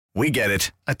We get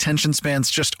it. Attention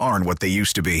spans just aren't what they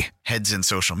used to be. Heads in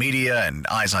social media and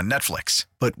eyes on Netflix.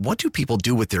 But what do people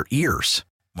do with their ears?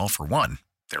 Well, for one,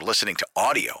 they're listening to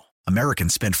audio.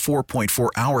 Americans spend 4.4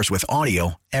 hours with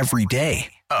audio every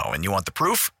day. Oh, and you want the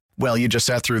proof? Well, you just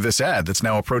sat through this ad that's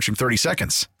now approaching 30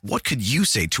 seconds. What could you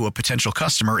say to a potential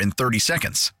customer in 30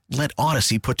 seconds? Let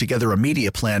Odyssey put together a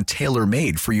media plan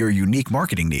tailor-made for your unique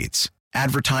marketing needs.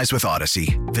 Advertise with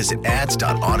Odyssey. Visit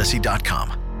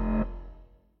ads.odyssey.com.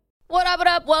 What up, what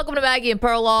up? Welcome to Maggie and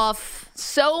Perloff.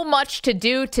 So much to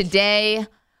do today.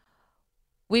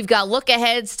 We've got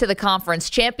look-aheads to the conference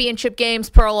championship games,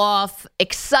 Perloff.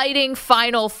 Exciting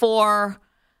Final Four.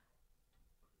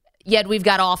 Yet we've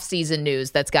got off-season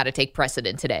news that's got to take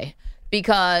precedent today.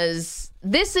 Because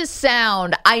this is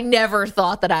sound I never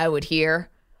thought that I would hear.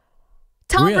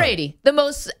 Tom Brady, the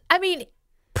most,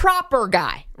 proper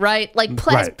guy, right? Like,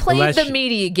 played the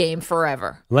media game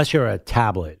forever. Unless you're a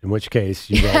tablet, in which case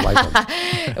you don't like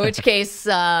him. In which case,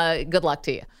 good luck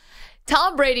to you.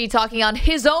 Tom Brady talking on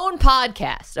his own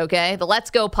podcast, okay? The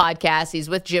Let's Go podcast. He's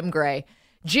with Jim Gray.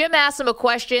 Jim asked him a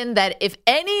question that if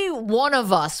any one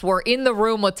of us were in the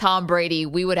room with Tom Brady,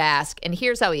 we would ask, and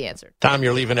here's how he answered. Tom,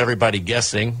 you're leaving everybody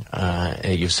guessing.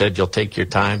 You said you'll take your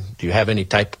time. Do you have any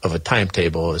type of a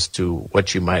timetable as to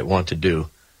what you might want to do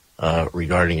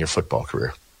regarding your football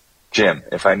career? Jim,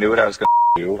 if I knew what I was going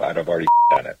to do, I'd have already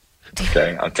done it.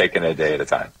 Okay? I'm taking it a day at a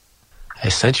time. I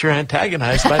sense you're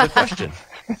antagonized by the question.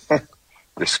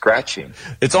 You're scratching.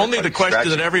 It's only the question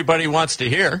that everybody wants to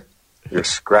hear. You're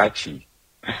scratchy.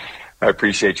 I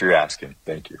appreciate your asking.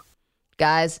 Thank you.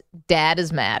 Guys, Dad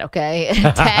is mad, okay?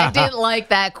 Dad didn't like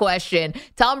that question.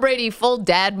 Tom Brady, full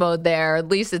dad mode there. At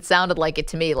least it sounded like it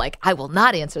to me. Like, I will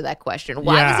not answer that question.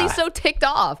 Why was he so ticked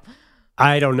off?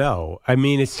 I don't know. I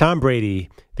mean, it's Tom Brady.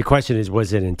 The question is,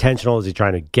 was it intentional? Is he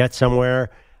trying to get somewhere?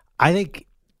 I think,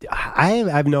 I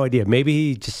have no idea. Maybe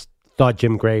he just thought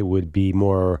Jim Gray would be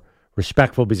more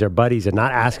respectful because they're buddies and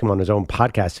not ask him on his own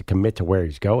podcast to commit to where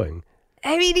he's going.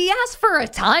 I mean, he asked for a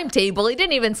timetable. He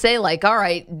didn't even say, like, all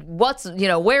right,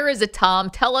 where is it,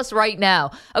 Tom? Tell us right now.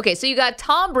 Okay, so you got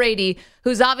Tom Brady,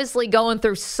 who's obviously going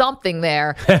through something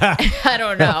there. I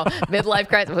don't know. Midlife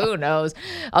crisis. Who knows?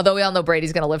 Although we all know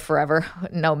Brady's going to live forever.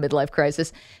 No midlife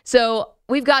crisis. So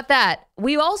we've got that.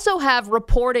 We also have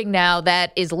reporting now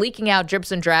that is leaking out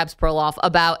drips and drabs, Perloff,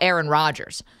 about Aaron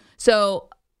Rodgers. So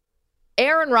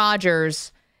Aaron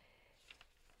Rodgers,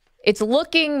 it's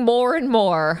looking more and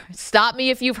more, stop me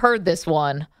if you've heard this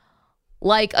one,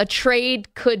 like a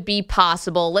trade could be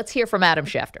possible. Let's hear from Adam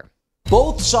Schefter.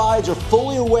 Both sides are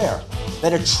fully aware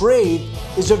that a trade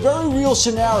is a very real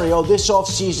scenario this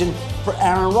offseason for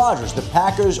Aaron Rodgers. The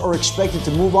Packers are expected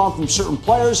to move on from certain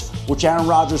players, which Aaron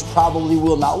Rodgers probably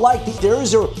will not like. There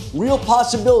is a real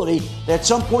possibility that at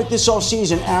some point this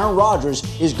offseason, Aaron Rodgers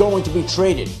is going to be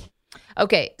traded.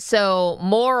 Okay, so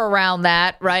more around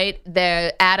that, right?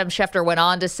 Adam Schefter went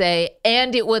on to say,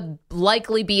 and it would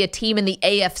likely be a team in the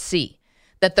AFC,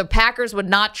 that the Packers would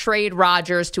not trade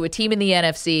Rodgers to a team in the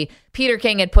NFC. Peter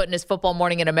King had put in his Football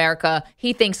Morning in America,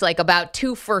 he thinks like about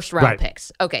 2 first-round picks.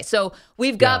 Okay, so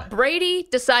we've got Brady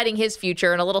deciding his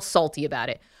future and a little salty about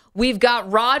it. We've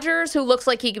got Rodgers, who looks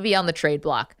like he could be on the trade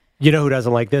block. You know who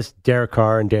doesn't like this? Derek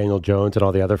Carr and Daniel Jones and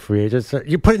all the other free agents.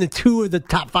 You're putting the 2 of the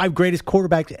top 5 greatest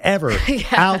quarterbacks ever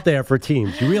out there for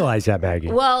teams. You realize that, Maggie?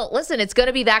 Well, listen, it's going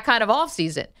to be that kind of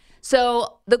offseason.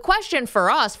 So the question for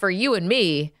us, for you and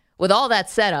me, with all that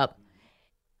setup,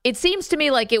 it seems to me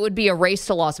like it would be a race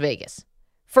to Las Vegas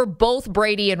for both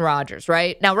Brady and Rodgers,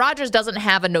 right? Now, Rodgers doesn't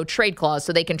have a no-trade clause,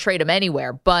 so they can trade him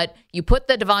anywhere. But you put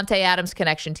the Davante Adams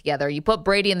connection together. You put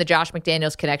Brady and the Josh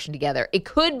McDaniels connection together. It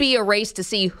could be a race to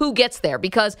see who gets there.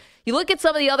 Because you look at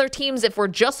some of the other teams, if we're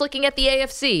just looking at the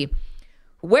AFC,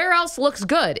 where else looks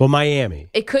good? Well, Miami.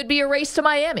 It could be a race to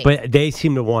Miami. But they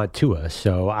seem to want Tua,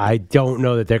 so I don't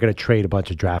know that they're going to trade a bunch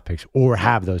of draft picks or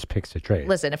have those picks to trade.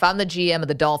 Listen, if I'm the GM of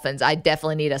the Dolphins, I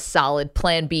definitely need a solid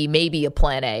plan B, maybe a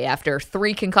plan A after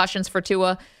 3 concussions for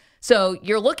Tua. So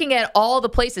you're looking at all the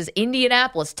places,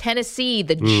 Indianapolis, Tennessee,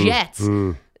 the Jets.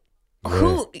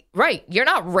 Right, you're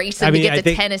not racing to get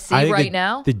to Tennessee right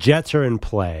now. The Jets are in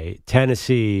play.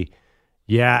 Tennessee,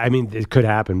 it could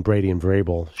happen. Brady and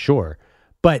Vrabel, sure.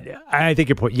 But I think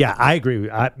your point, I agree.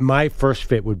 My first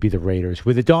fit would be the Raiders,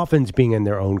 with the Dolphins being in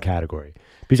their own category.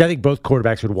 Because I think both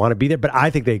quarterbacks would want to be there, but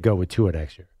I think they'd go with Tua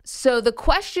next year. So the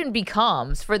question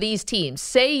becomes for these teams,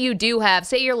 say you're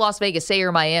Las Vegas, say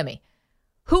you're Miami,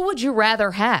 who would you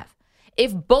rather have?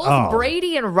 If both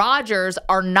Brady and Rodgers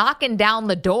are knocking down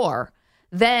the door,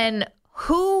 then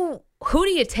who do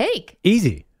you take?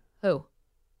 Easy. Who?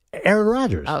 Aaron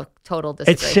Rodgers. Oh, total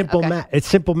disagree. It's simple math. It's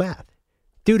simple math.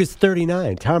 dude is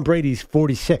 39. Tom Brady's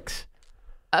 46.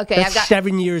 Okay, That's I've got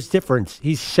 7 years difference.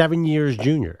 He's 7 years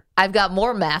junior. I've got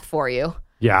more math for you.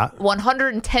 Yeah.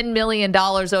 $110 million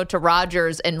owed to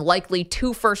Rodgers and likely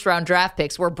 2 first-round draft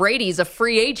picks, where Brady's a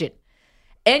free agent.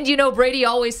 And Brady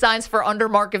always signs for under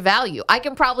market value. I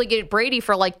can probably get Brady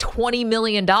for like $20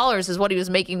 million is what he was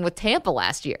making with Tampa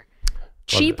last year.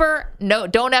 Cheaper, no,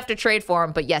 don't have to trade for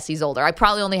him, but yes, he's older. I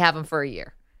probably only have him for a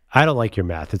year. I don't like your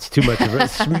math. It's too much of a...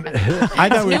 I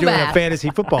thought we were doing a fantasy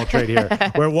football trade here,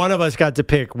 where one of us got to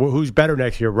pick who's better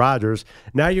next year, Rodgers.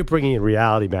 Now you're bringing in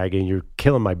reality, Maggie, and you're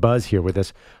killing my buzz here with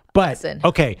this. But, Listen.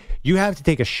 Okay, you have to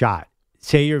take a shot.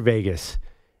 Say you're Vegas,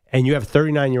 and you have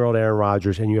 39-year-old Aaron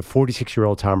Rodgers, and you have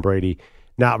 46-year-old Tom Brady.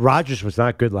 Now, Rodgers was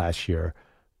not good last year,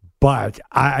 but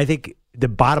I think the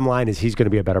bottom line is he's going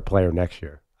to be a better player next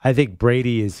year. I think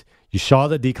Brady is... You saw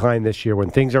the decline this year when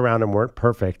things around him weren't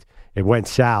perfect. It went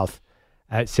south.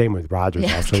 Same with Rodgers,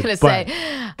 actually. I was going to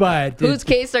say, but whose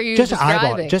case are you just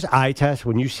describing? Just eye test.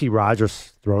 When you see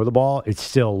Rodgers throw the ball, it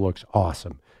still looks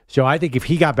awesome. So I think if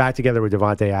he got back together with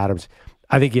Devontae Adams,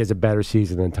 I think he has a better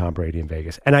season than Tom Brady in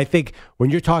Vegas. And I think when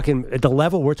you're talking at the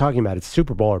level we're talking about, it's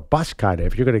Super Bowl or bust kind of.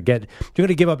 If you're going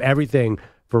to give up everything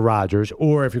for Rodgers,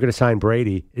 or if you're going to sign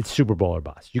Brady, it's Super Bowl or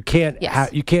bust. You can't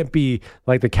you can't be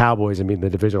like the Cowboys and be in the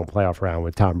divisional playoff round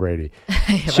with Tom Brady.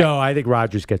 Right. So I think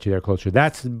Rodgers gets you there closer.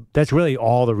 That's really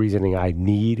all the reasoning I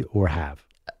need or have.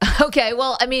 Okay,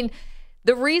 well, I mean,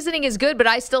 the reasoning is good, but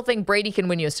I still think Brady can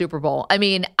win you a Super Bowl. I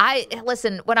mean,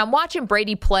 listen, when I'm watching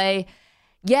Brady play,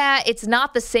 yeah, it's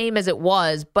not the same as it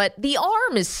was, but the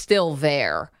arm is still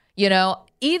there.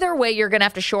 Either way, you're going to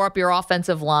have to shore up your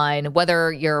offensive line,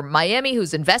 whether you're Miami,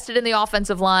 who's invested in the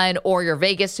offensive line, or you're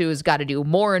Vegas, who's got to do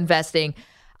more investing.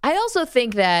 I also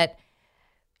think that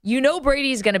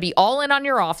Brady's going to be all in on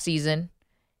your offseason.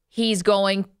 He's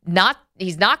not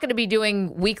going to be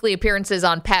doing weekly appearances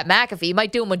on Pat McAfee. He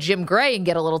might do them with Jim Gray and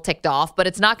get a little ticked off, but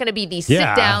it's not going to be these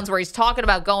sit-downs where he's talking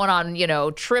about going on,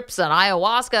 trips on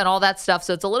ayahuasca and all that stuff.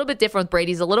 So it's a little bit different with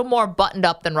Brady. He's a little more buttoned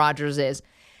up than Rodgers is.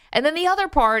 And then the other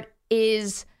part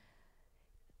is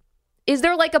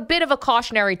there like a bit of a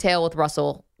cautionary tale with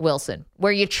Russell Wilson,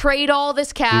 where you trade all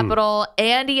this capital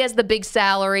and he has the big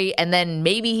salary, and then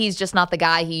maybe he's just not the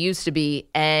guy he used to be,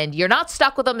 and you're not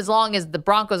stuck with him as long as the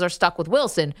Broncos are stuck with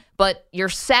Wilson, but you're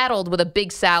saddled with a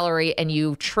big salary and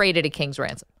you traded a king's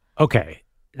ransom. Okay.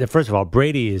 First of all,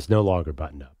 Brady is no longer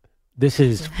buttoned up. This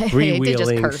is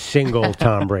freewheeling single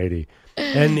Tom Brady.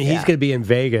 And he's going to be in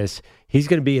Vegas. He's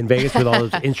going to be in Vegas with all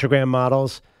those Instagram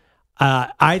models.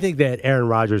 I think that Aaron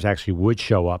Rodgers actually would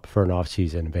show up for an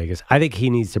offseason in Vegas. I think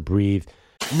he needs to breathe.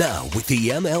 Now, with the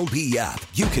MLB app,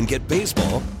 you can get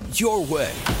baseball your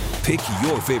way. Pick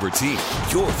your favorite team,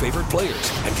 your favorite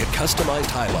players, and get customized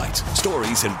highlights,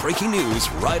 stories, and breaking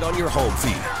news right on your home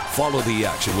feed. Follow the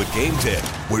action with Game Day,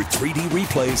 where 3D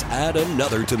replays add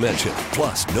another dimension.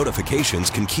 Plus, notifications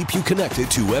can keep you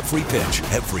connected to every pitch,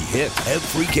 every hit,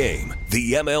 every game.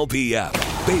 The MLB app.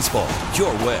 Baseball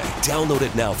your way. Download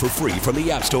it now for free from the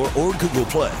App Store or Google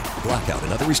Play. Blackout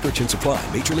and other restrictions apply.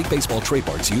 Major League Baseball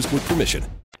trademarks used with permission.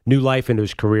 New life into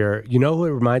his career. You know who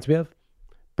it reminds me of?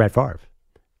 Brett Favre.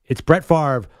 It's Brett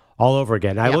Favre all over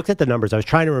again. I looked at the numbers. I was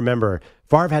trying to remember.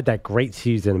 Favre had that great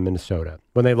season in Minnesota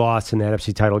when they lost in the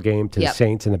NFC title game to the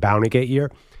Saints in the Bounty Gate year.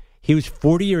 He was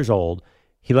 40 years old.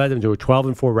 He led them to a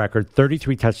 12-4 record,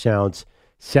 33 touchdowns,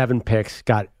 7 picks,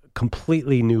 got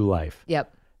completely new life.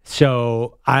 Yep.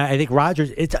 So I think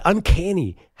Rodgers, it's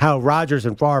uncanny how Rodgers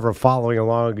and Favre are following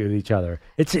along with each other.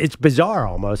 It's bizarre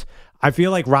almost. I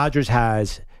feel like Rodgers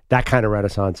has that kind of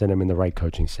renaissance in him in the right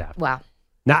coaching staff. Wow.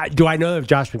 Now, do I know if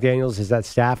Josh McDaniels is that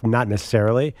staff? Not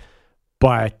necessarily.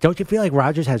 But don't you feel like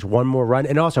Rodgers has one more run?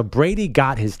 And also, Brady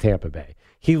got his Tampa Bay.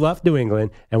 He left New England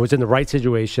and was in the right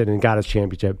situation and got his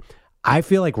championship. I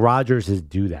feel like Rodgers is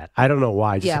due that. I don't know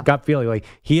why. Just a gut feeling like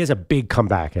he has a big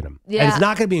comeback in him. Yeah. And it's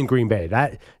not going to be in Green Bay.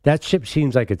 That ship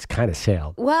seems like it's kind of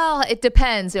sailed. Well, it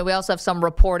depends. We also have some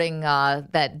reporting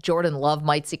that Jordan Love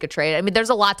might seek a trade. I mean, there's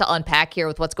a lot to unpack here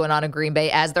with what's going on in Green Bay,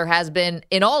 as there has been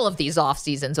in all of these off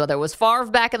seasons, whether it was Favre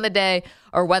back in the day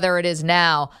or whether it is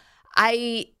now.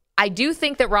 I do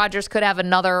think that Rodgers could have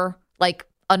another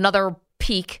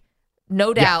peak,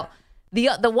 no doubt.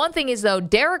 Yeah. The one thing is, though,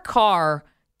 Derek Carr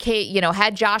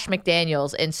had Josh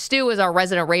McDaniels, and Stu is our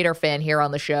resident Raider fan here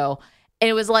on the show. And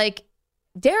it was like,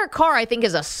 Derek Carr, I think,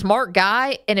 is a smart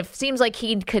guy, and it seems like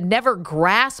he could never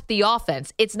grasp the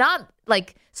offense. It's not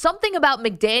like something about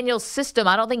McDaniels' system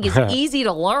I don't think is easy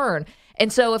to learn.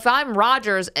 And so if I'm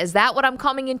Rodgers, is that what I'm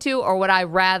coming into, or would I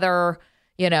rather,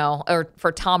 or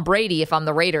for Tom Brady, if I'm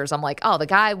the Raiders, I'm like, oh, the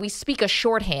guy, we speak a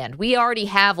shorthand. We already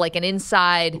have like an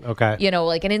inside,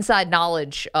 like an inside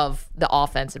knowledge of the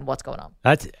offense and what's going on.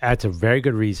 That's a very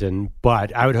good reason,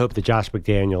 but I would hope that Josh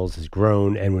McDaniels has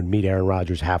grown and would meet Aaron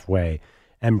Rodgers halfway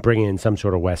and bring in some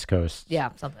sort of West Coast. Yeah,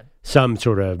 something. Some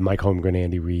sort of Mike Holmgren,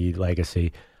 Andy Reid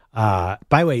legacy. By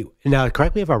the way, now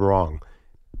correct me if I'm wrong.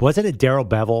 Wasn't it Darrell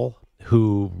Bevell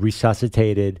who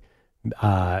resuscitated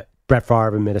Brett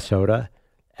Favre in Minnesota?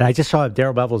 And I just saw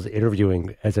Darrell Bevell's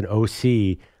interviewing as an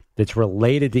OC that's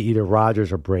related to either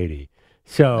Rodgers or Brady.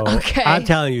 So I'm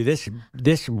telling you,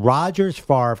 this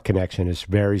Rodgers-Favre connection is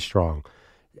very strong.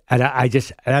 And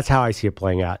that's how I see it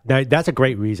playing out. Now, that's a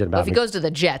great reason about it. If he goes to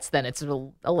the Jets, then it's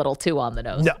a little too on the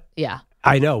nose. No, yeah.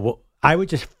 I know. Well, I would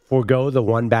just forego the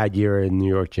one bad year in New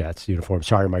York Jets uniform.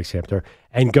 Sorry, Mike Samter.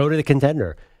 And go to the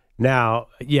contender. Now,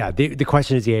 yeah, the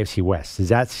question is the AFC West. Does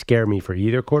that scare me for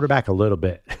either quarterback a little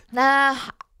bit? Nah,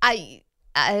 I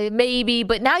maybe,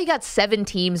 but now you got 7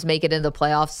 teams make it into the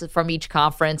playoffs from each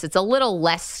conference. It's a little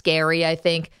less scary, I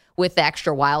think, with the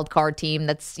extra wild card team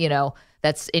that's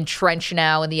entrenched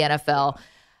now in the NFL.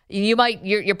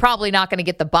 You're probably not going to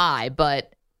get the bye,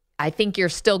 but I think you're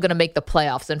still going to make the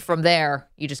playoffs, and from there,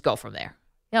 you just go from there.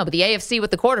 No, but the AFC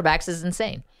with the quarterbacks is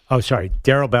insane. Oh, sorry.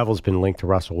 Darrell Bevell's been linked to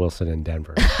Russell Wilson in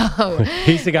Denver.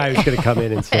 He's the guy who's going to come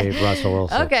in and save Russell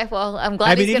Wilson. Okay, well, I'm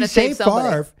glad he's going to save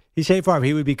somebody. He saved Favre.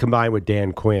 He would be combined with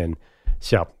Dan Quinn.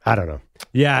 So, I don't know.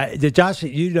 Yeah, Josh,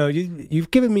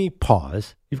 you've given me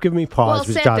pause. You've given me pause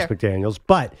with Josh McDaniels.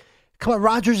 But, come on,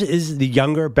 Rodgers is the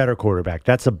younger, better quarterback.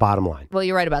 That's the bottom line. Well,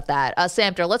 you're right about that.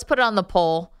 Samter, let's put it on the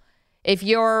poll. If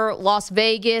you're Las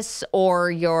Vegas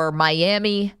or you're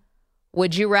Miami,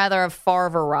 would you rather have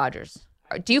Favre or Rodgers?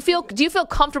 Do you feel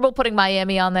comfortable putting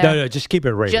Miami on there? No, just keep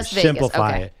it Raiders. Just Vegas.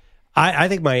 Simplify it. I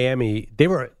think Miami, they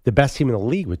were the best team in the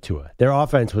league with Tua. Their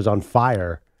offense was on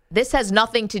fire. This has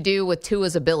nothing to do with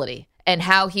Tua's ability and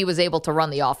how he was able to run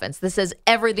the offense. This has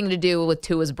everything to do with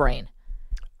Tua's brain.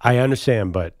 I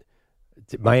understand, but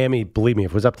Miami, believe me,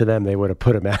 if it was up to them, they would have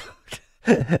put him out.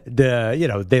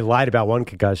 They lied about one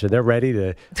concussion. They're ready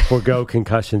to forego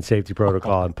concussion safety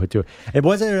protocol and put Tua. It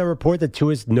wasn't a report that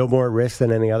Tua's no more at risk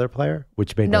than any other player,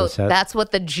 which made no sense. No, that's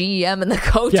what the GM and the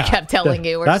coach kept telling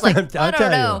you. We're just like, I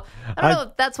don't know. I don't know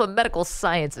if that's what medical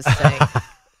science is saying.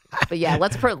 But yeah,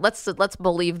 let's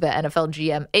believe the NFL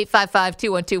GM.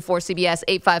 855-212-4CBS,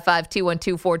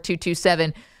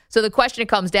 855-212-4227. So the question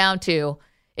comes down to,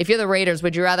 if you're the Raiders,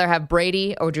 would you rather have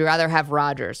Brady or would you rather have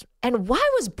Rodgers? And why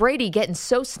was Brady getting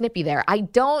so snippy there? I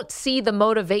don't see the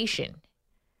motivation.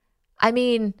 I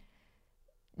mean,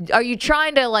 are you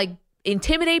trying to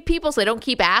intimidate people so they don't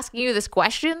keep asking you this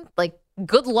question?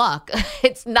 Good luck.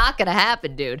 It's not going to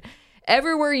happen, dude.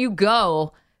 Everywhere you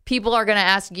go, people are going to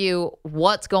ask you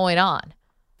what's going on.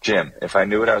 Jim, if I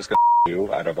knew what I was going to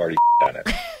do, I'd have already done it.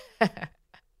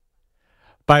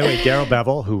 By the way, Darrell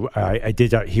Bevell, who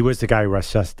he was the guy who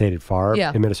resuscitated Favre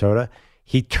in Minnesota.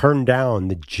 He turned down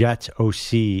the Jets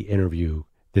OC interview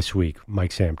this week,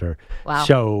 Mike Samter. Wow.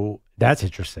 So that's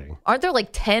interesting. Aren't there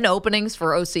 10 openings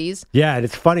for OCs? Yeah, and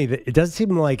it's funny that it doesn't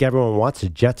seem like everyone wants a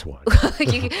Jets one.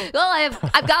 Well,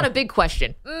 I've got a big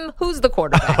question. Who's the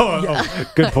quarterback?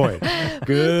 Good point.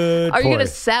 Good. Are you going to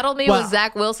saddle me with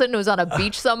Zach Wilson, who's on a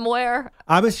beach somewhere?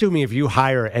 I'm assuming if you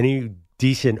hire any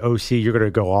decent OC, you're going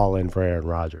to go all in for Aaron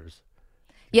Rodgers.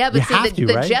 Yeah, but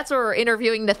the Jets were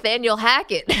interviewing Nathaniel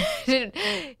Hackett.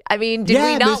 I mean, did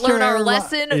we not learn our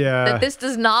lesson that this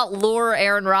does not lure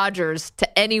Aaron Rodgers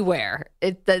to anywhere?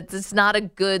 It's not a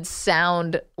good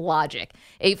sound logic.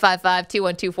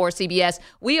 855-212-4CBS.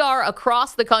 We are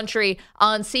across the country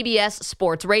on CBS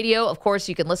Sports Radio. Of course,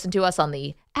 you can listen to us on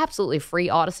the absolutely free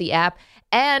Odyssey app.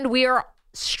 And we are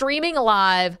streaming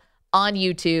live on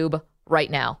YouTube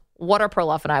right now. What are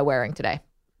Perloff and I wearing today?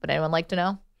 Would anyone like to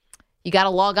know? You got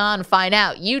to log on and find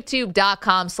out.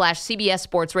 YouTube.com/CBS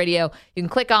Sports Radio. You can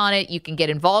click on it. You can get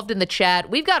involved in the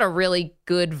chat. We've got a really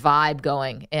good vibe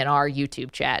going in our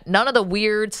YouTube chat. None of the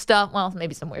weird stuff. Well,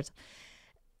 maybe some weird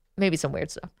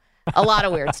stuff. A lot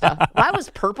of weird stuff. Why was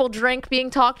purple drink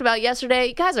being talked about yesterday?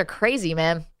 You guys are crazy,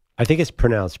 man. I think it's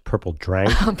pronounced purple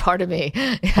drink. Pardon me.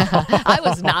 I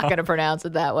was not going to pronounce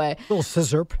it that way. A little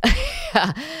scissor.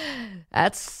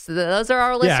 Those are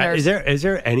our listeners. Yeah, is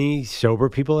there any sober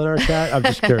people in our chat? I'm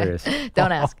just curious.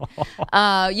 Don't ask.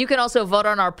 You can also vote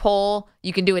on our poll.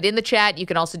 You can do it in the chat. You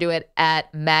can also do it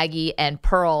at Maggie and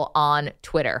Pearl on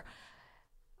Twitter.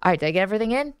 All right, did I get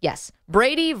everything in? Yes.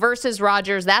 Brady versus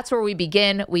Rodgers. That's where we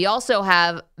begin. We also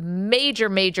have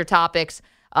major topics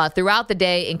throughout the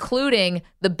day, including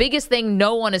the biggest thing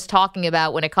no one is talking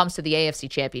about when it comes to the AFC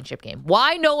Championship game.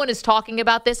 Why no one is talking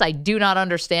about this, I do not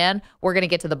understand. We're going to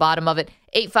get to the bottom of it.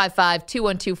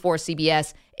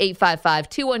 855-212-4CBS,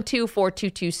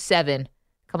 855-212-4227.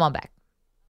 Come on back.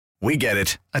 We get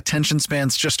it. Attention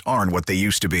spans just aren't what they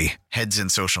used to be. Heads in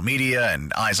social media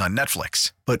and eyes on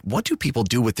Netflix. But what do people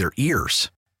do with their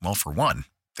ears? Well, for one,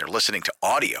 they're listening to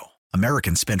audio.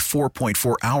 Americans spend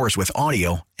 4.4 hours with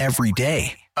audio every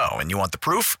day. Oh, and you want the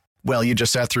proof? Well, you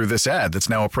just sat through this ad that's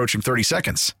now approaching 30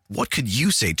 seconds. What could you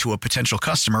say to a potential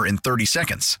customer in 30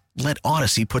 seconds? Let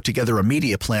Odyssey put together a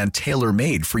media plan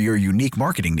tailor-made for your unique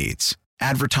marketing needs.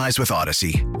 Advertise with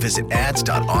Odyssey. Visit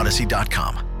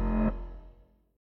ads.odyssey.com.